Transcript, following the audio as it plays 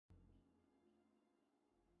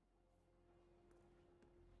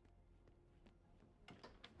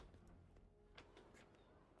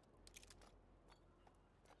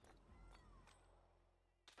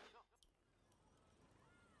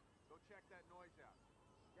check that noise out.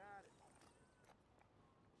 Got it.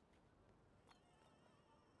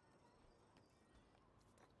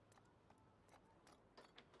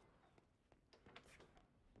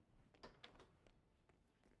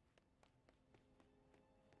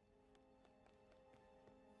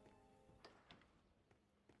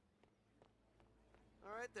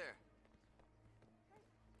 All right there. Hey,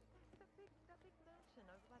 that big mansion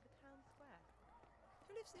over by the town square.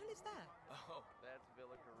 Who lives there? Oh, that's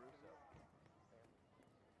Villa Caruso.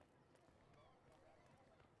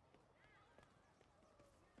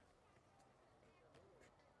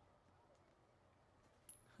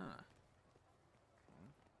 Huh.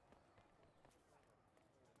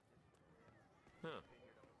 Huh.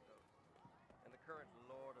 And the current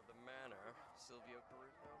lord of the manor, Silvio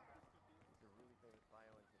Caruso, he's a really famous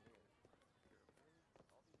bioengineer.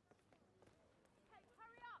 Hey,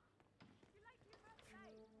 hurry up! You're late for your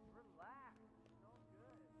birthday! Relax. It's all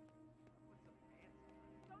good. I'll put some pants on.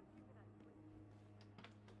 Don't do that, please.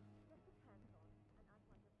 Get your pants on and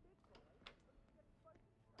act like a big boy, or you can get a broken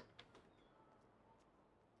shoulder.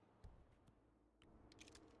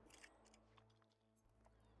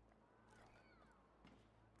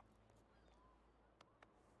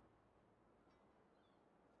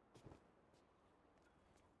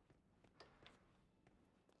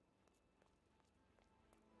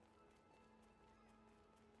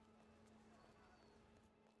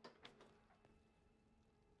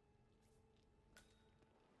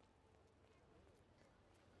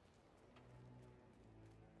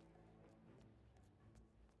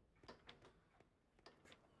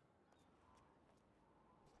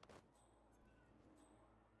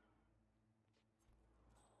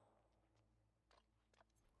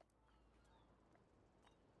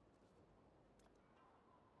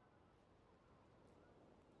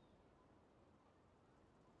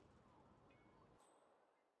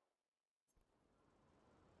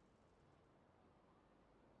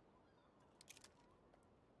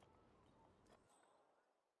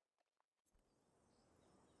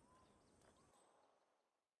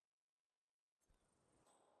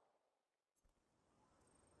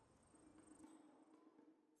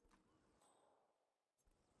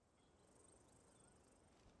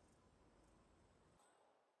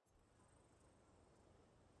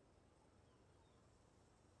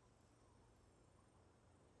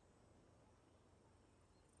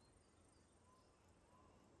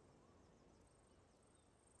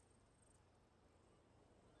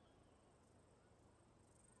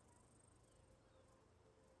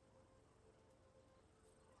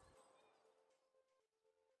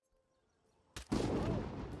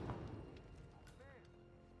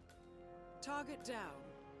 Target down.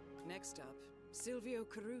 Next up, Silvio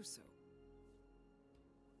Caruso.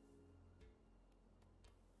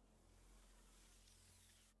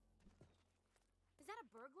 Is that a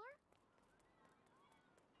burglar?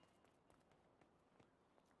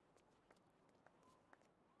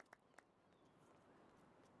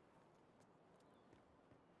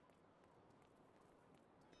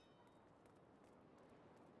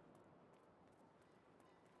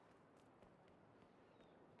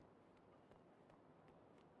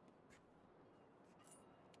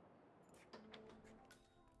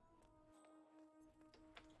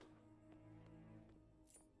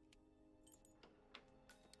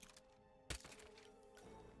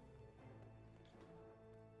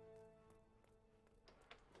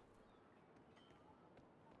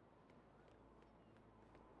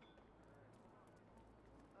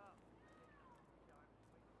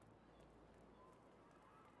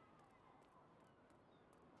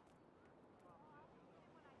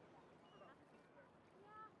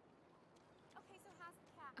 Yeah. Okay, so how's the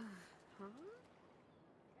cat? Huh?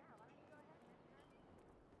 Yeah, why don't you go ahead, mister?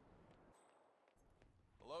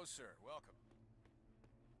 Hello, sir. Welcome.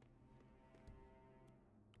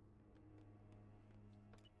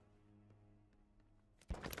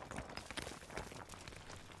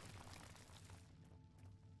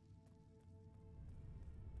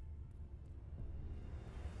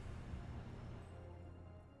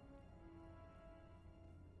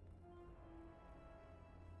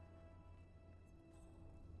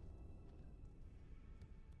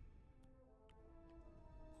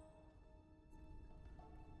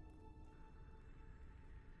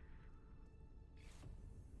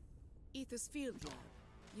 Ether's field lab.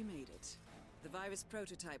 You made it. The virus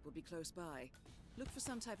prototype will be close by. Look for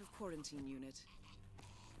some type of quarantine unit.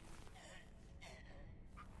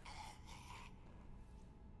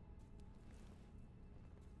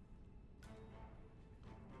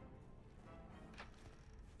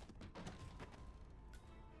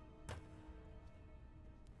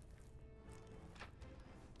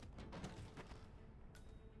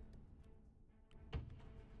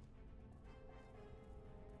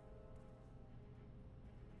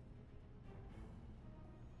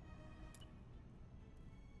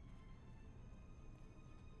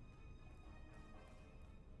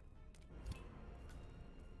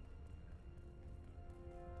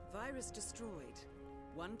 Virus destroyed.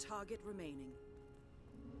 One target remaining.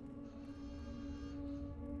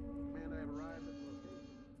 Man, I have arrived at the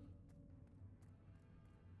location.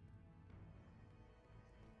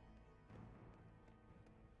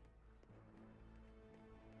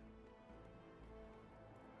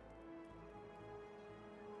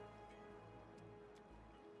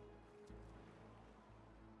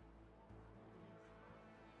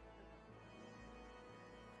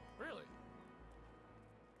 Really?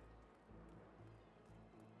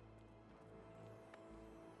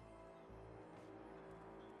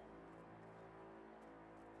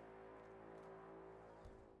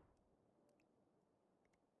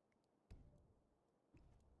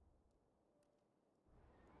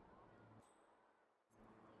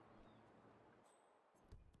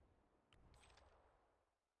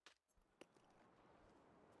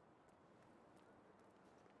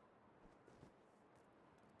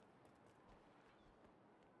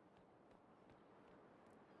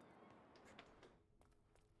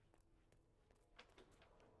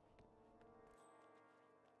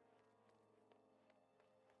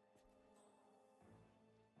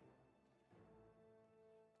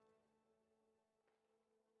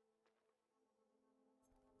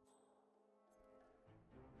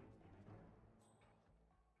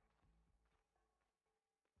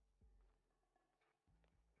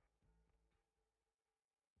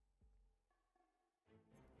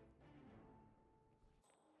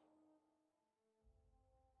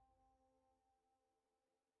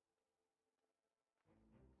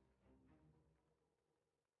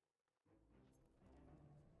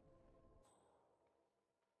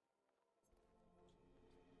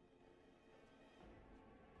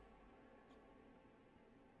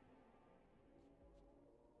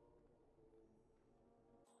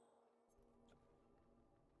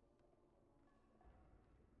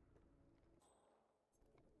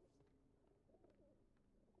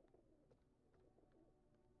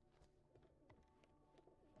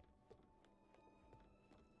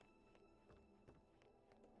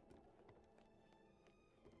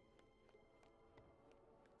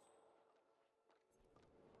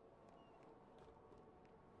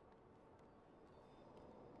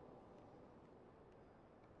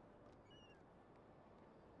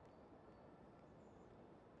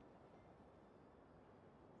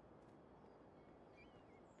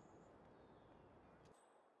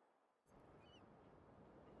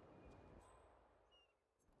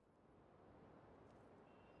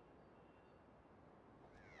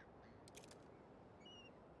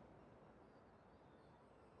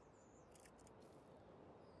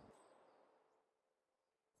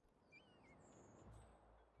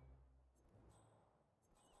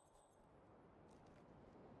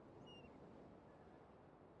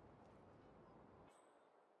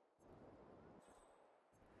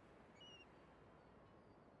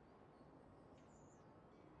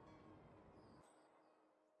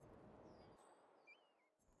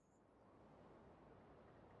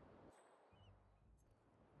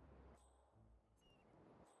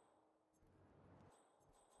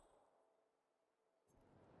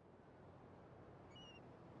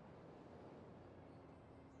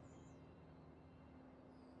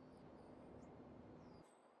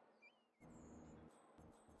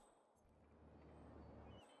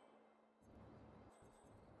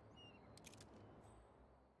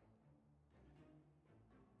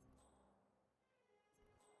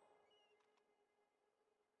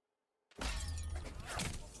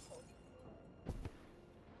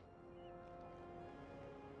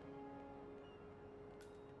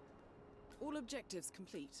 All objectives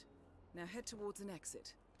complete. Now head towards an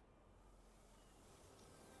exit.